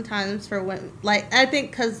hard sometimes for women. Like, I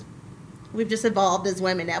think because we've just evolved as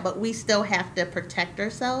women now, but we still have to protect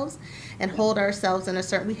ourselves and hold ourselves in a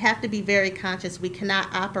certain, we have to be very conscious. We cannot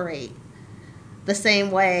operate the same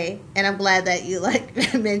way. And I'm glad that you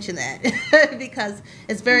mentioned that because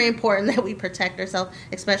it's very important that we protect ourselves,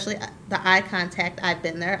 especially the eye contact. I've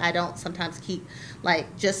been there. I don't sometimes keep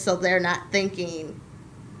just so they're not thinking,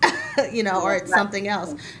 or it's something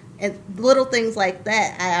else. And little things like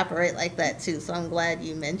that, I operate like that too. So I'm glad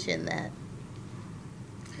you mentioned that.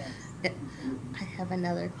 I have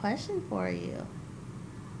another question for you.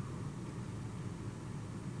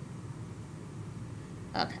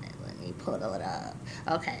 Okay, let me pull it up.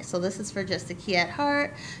 Okay, so this is for Just a Key at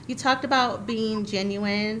Heart. You talked about being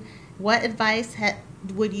genuine. What advice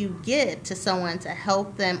would you give to someone to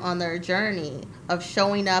help them on their journey of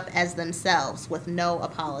showing up as themselves with no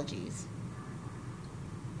apologies?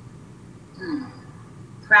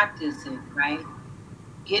 Practice it, right?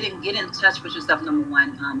 Get in touch with yourself, number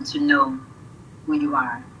one, to know who you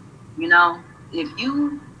are. If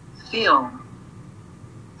you feel,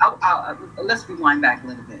 let's rewind back a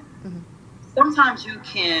little bit. Sometimes you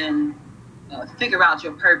can figure out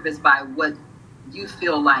your purpose by what you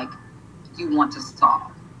feel like you want to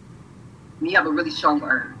solve. When you have a really strong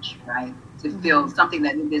urge, right, to feel something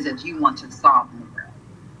that it is that you want to solve in the world,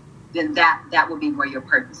 then that would be where your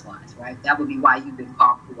purpose lies, right? That would be why you've been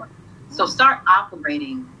called for. So start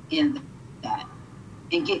operating in that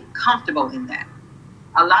and get comfortable in that.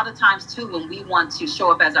 A lot of times, too, when we want to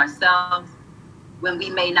show up as ourselves, when we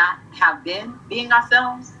may not have been being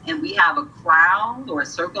ourselves and we have a crowd or a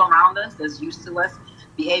circle around us that's used to us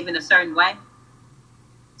behaving a certain way,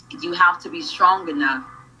 you have to be strong enough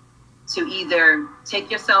to either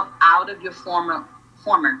take yourself out of your former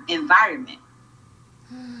environment.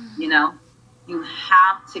 You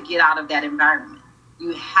have to get out of that environment.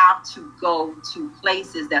 You have to go to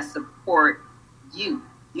places that support you.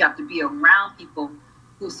 You have to be around people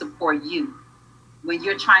who support you. When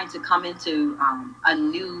you're trying to come into a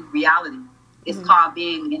new reality, it's called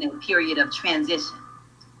being in a period of transition.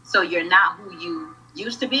 So you're not who you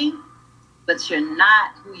used to be, but you're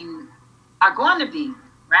not who you are going to be,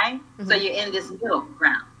 right? So you're in this middle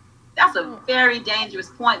ground. That's a very dangerous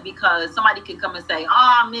point, because somebody can come and say, oh,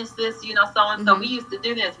 I miss this, you know, so-and-so. We used to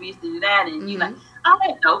do this, we used to do that. And you're like, all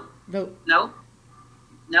right,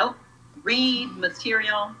 nope. Read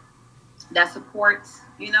material that supports,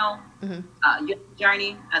 you know, your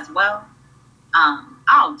journey as well.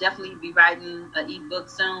 I'll definitely be writing an ebook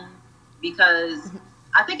soon, because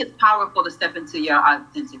I think it's powerful to step into your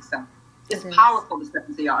authentic self. It's powerful to step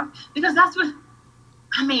into your, because that's what,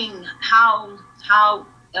 I mean, how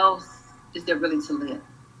else is there really to live?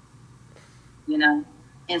 You know?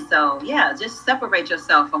 And so, yeah, just separate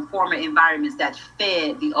yourself from former environments that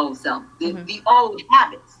fed the old self, the old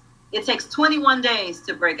habits. It takes 21 days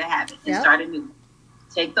to break a habit and start anew.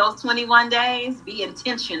 Take those 21 days, be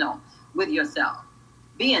intentional with yourself.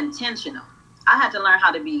 Be intentional. I had to learn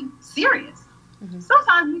how to be serious.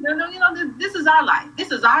 Sometimes, you know, this is our life.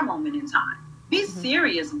 This is our moment in time. Be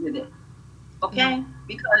serious with it, okay?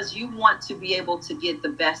 Because you want to be able to get the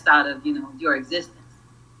best out of, you know, your existence,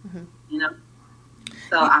 you know?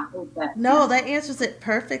 So I hope that. No, that answers it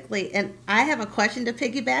perfectly. And I have a question to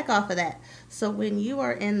piggyback off of that. So when you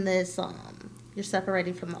are in this, you're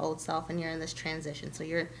separating from the old self and you're in this transition. So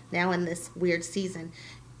you're now in this weird season.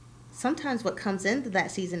 Sometimes what comes into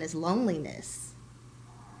that season is loneliness.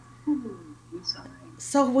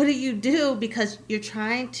 So what do you do? Because you're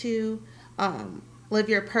trying to live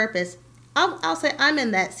your purpose. I'll say I'm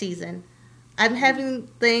in that season. I'm having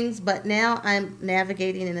things, but now I'm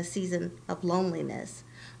navigating in a season of loneliness.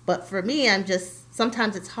 But for me,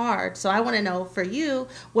 sometimes it's hard. So I want to know, for you,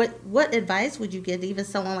 what advice would you give even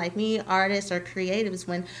someone like me, artists or creatives,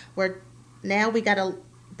 when we got to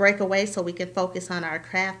break away so we can focus on our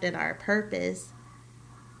craft and our purpose,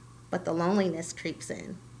 but the loneliness creeps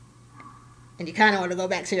in? And you kind of want to go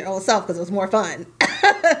back to your old self because it was more fun.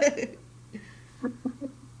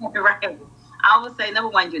 Right. I would say, number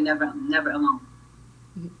one, you're never alone.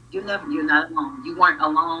 You're not alone. You weren't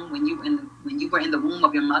alone when you were in the womb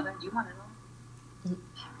of your mother. You weren't alone.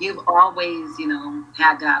 You've always, you know,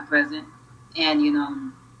 had God present, and you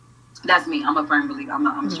know, that's me. I'm a firm believer. I'm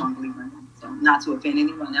a strong believer in that. So not to offend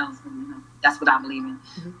anyone else, you know, that's what I believe in.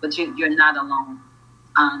 But you're not alone.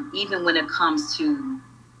 Even when it comes to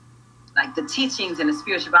like the teachings and the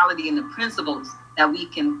spirituality and the principles that we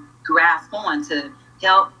can grasp on to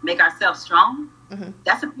help make ourselves strong,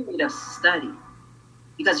 that's a period of study,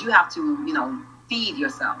 because you have to, you know, feed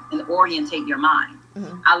yourself and orientate your mind.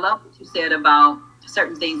 I love what you said about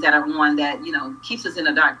certain things that are on that, you know, keeps us in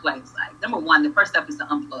a dark place. Like, number one, the first step is to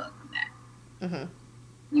unplug from that.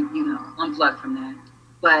 You know, unplug from that.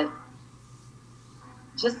 But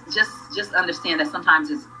just understand that sometimes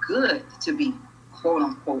it's good to be quote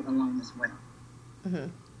unquote alone as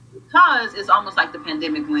well. Because it's almost like the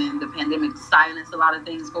pandemic, when the pandemic silenced a lot of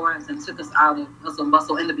things for us and took us out of hustle and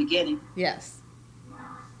bustle in the beginning. Yes.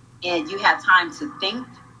 And you had time to think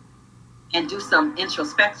and do some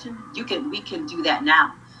introspection. We can do that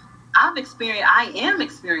now. I am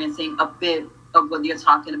experiencing a bit of what you're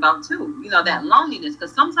talking about too. You know, that loneliness,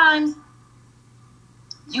 because sometimes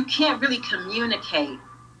you can't really communicate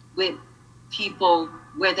with people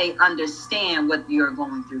where they understand what you're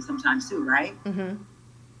going through sometimes too, right?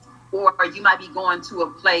 Or you might be going to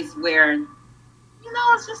a place where, you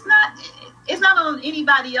know, it's not on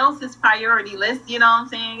anybody else's priority list, you know what I'm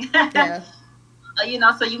saying? Yeah. You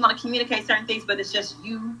know, so you want to communicate certain things, but it's just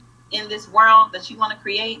you in this world that you want to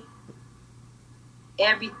create.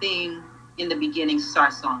 Everything in the beginning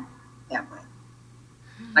starts on that way.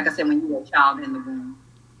 Like I said, when you were a child in the womb,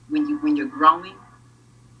 when you're growing,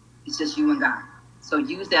 it's just you and God. So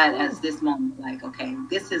use that as this moment, like, okay,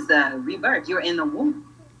 this is a rebirth. You're in the womb.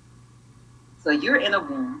 So you're in a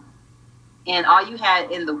womb, and all you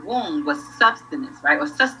had in the womb was sustenance, right? Or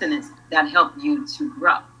sustenance that helped you to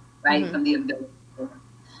grow, right? From the ability.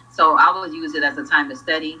 So I will use it as a time to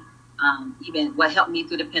study. Even what helped me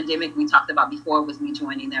through the pandemic, we talked about before, was me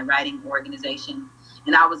joining that writing organization.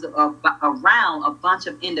 And I was around a bunch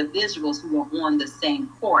of individuals who were on the same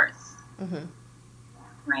course,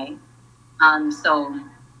 right? So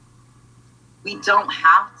we don't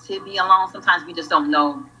have to be alone. Sometimes we just don't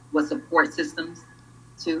know what support systems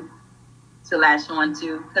to latch on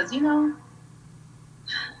to, because, you know,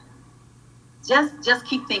 just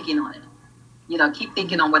keep thinking on it. You know, keep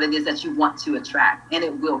thinking on what it is that you want to attract, and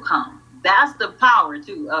it will come. That's the power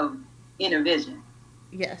too of inner vision.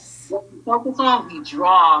 Yes. What we focus on, we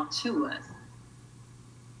draw to us.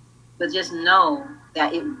 but just know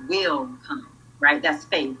that it will come, right? That's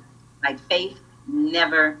faith. Like faith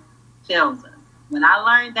never fails us. When I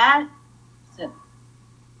learned that, I said,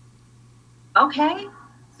 okay,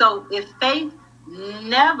 so if faith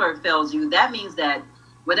never fails you, that means that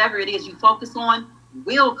whatever it is you focus on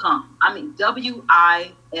will come. I mean,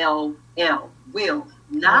 WILL, will.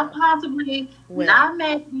 Not possibly, will. Not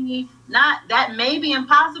maybe, not that maybe and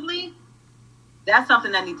possibly. That's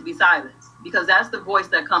something that needs to be silenced, because that's the voice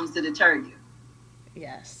that comes to deter you.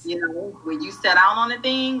 Yes. You know, when you set out on a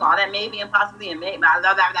thing, all that maybe and possibly and maybe, blah,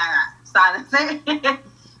 blah, blah, blah, silence it.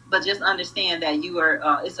 But just understand that you are,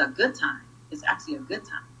 it's a good time. It's actually a good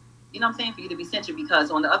time. You know what I'm saying? For you to be centered, because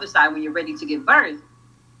on the other side, when you're ready to give birth,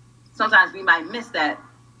 sometimes we might miss that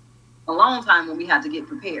alone time when we have to get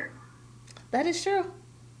prepared. That is true.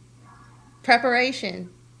 Preparation.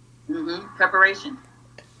 Preparation.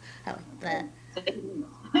 I like that.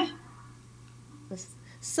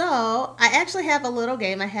 So, I actually have a little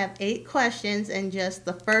game. I have 8 questions and just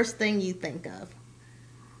the first thing you think of.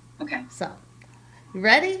 Okay. So, you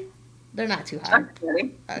ready? They're not too hard.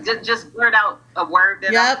 Okay. Just blurt out a word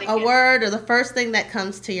that I'm thinking. A word or the first thing that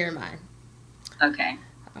comes to your mind. Okay.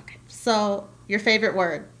 Okay. So, your favorite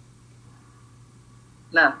word?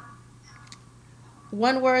 Love.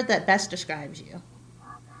 One word that best describes you?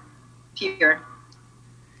 Pure.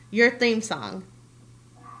 Your theme song?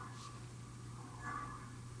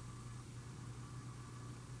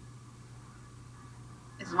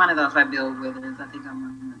 It's one of those I Bill Withers. I think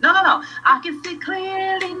I'm. No. I can see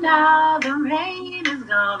clearly now. The rain is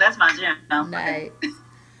gone. That's my jam. Nice.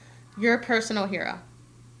 Your personal hero?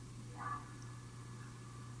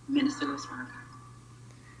 Minister Louis Farrakhan.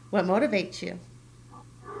 What motivates you?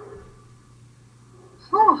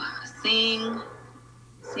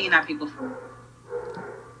 Seeing our people through.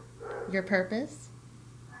 Your purpose?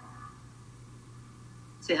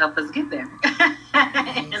 To help us get there.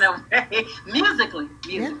 Nice. In a way. Musically.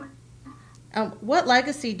 Yeah. What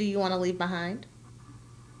legacy do you want to leave behind?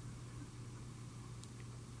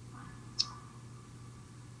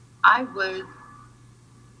 I would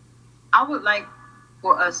like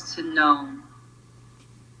for us to know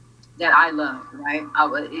that I love, right?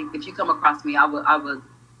 If you come across me, I would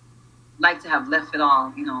like to have left it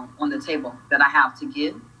all, on the table that I have to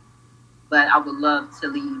give. But I would love to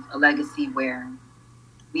leave a legacy where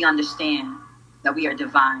we understand that we are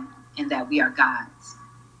divine and that we are God's.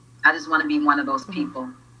 I just want to be one of those people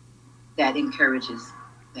that encourages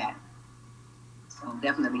that. So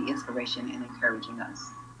definitely inspiration and encouraging us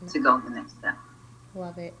to go the next step.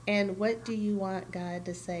 Love it. And what do you want God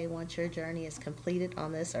to say once your journey is completed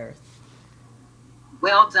on this earth?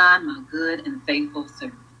 Well done, my good and faithful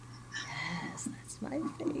servant. Yes, that's my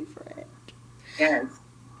favorite.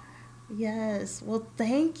 Yes. Well,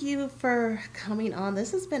 thank you for coming on.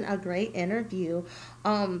 This has been a great interview.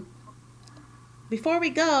 Before we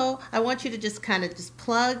go, I want you to just kind of just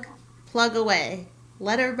plug away.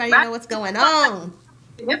 Let everybody know what's going on.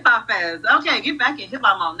 Hip Hop Fest. Okay, get back in hip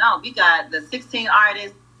hop mode. No, we got the 16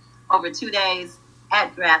 artists over 2 days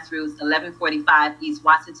at Grassroots, 1145 East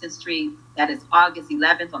Washington Street. That is August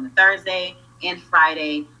 11th on the Thursday and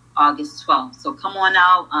Friday, August 12th. So come on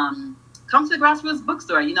out. Come to the Grassroots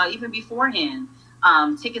bookstore, even beforehand.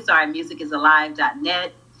 Tickets are at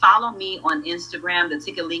musicisalive.net. Follow me on Instagram. The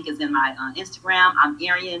ticket link is in my Instagram. I'm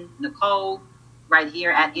Arian Nicole, right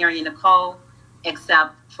here at Arian Nicole,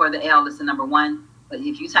 except for the L, it's the number 1. But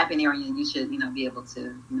if you type in Arian, you should, be able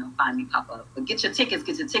to, find me pop up. But get your tickets.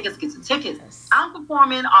 Yes. I'm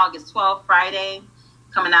performing August 12th, Friday,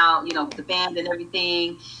 coming out, with the band and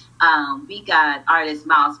everything. We got artist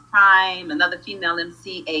Miles Prime, another female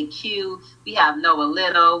MC, AQ. We have Noah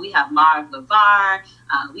Little. We have Marv LeVar.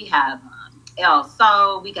 We have El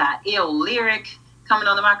So. We got Ill Lyric coming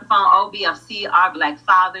on the microphone. OBFC, Our Black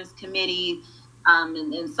Fathers Committee,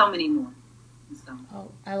 and so many more. So.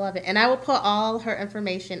 Oh, I love it. And I will put all her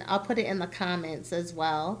information. I'll put it in the comments as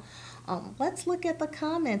well. Let's look at the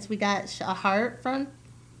comments. We got a heart from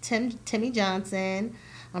Timmy Johnson.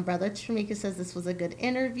 Brother Tramika says this was a good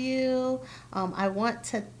interview. I want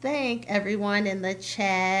to thank everyone in the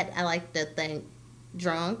chat. I like to thank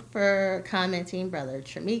Drunk for commenting, Brother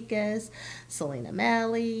Tramikas, Selena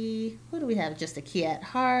Malley. Who do we have? Just a key at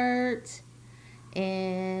heart.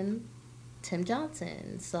 And Tim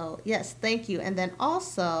Johnson. So, yes, thank you. And then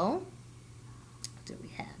also, what do we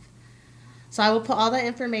have? So I will put all the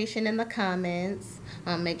information in the comments.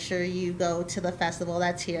 Make sure you go to the festival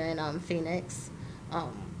that's here in Phoenix.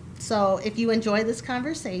 So if you enjoy this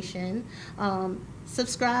conversation,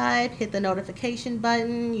 subscribe, hit the notification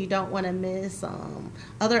button. You don't want to miss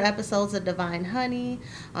other episodes of Divine Honey.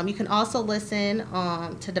 You can also listen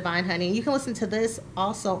to Divine Honey. You can listen to this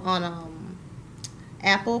also on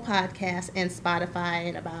Apple Podcasts and Spotify.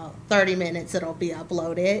 In about 30 minutes it'll be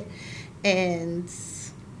uploaded. And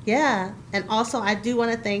yeah, and also I do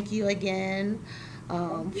want to thank you again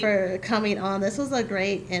for coming on. This was a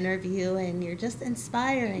great interview, and you're just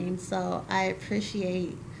inspiring. So I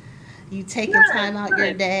appreciate you taking time out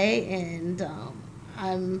your day, and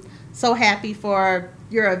I'm so happy for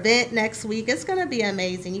your event next week. It's going to be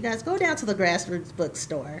amazing. You guys go down to the Grassroots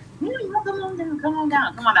Bookstore. Yeah, come on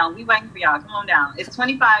down. We waiting for y'all. Come on down. It's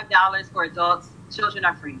 $25 for adults. Children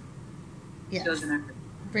are free. Yes. Children are free.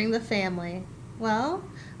 Bring the family. Well,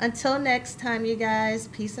 until next time, you guys,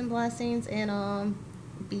 peace and blessings, and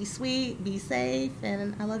be sweet, be safe,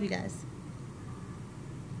 and I love you guys.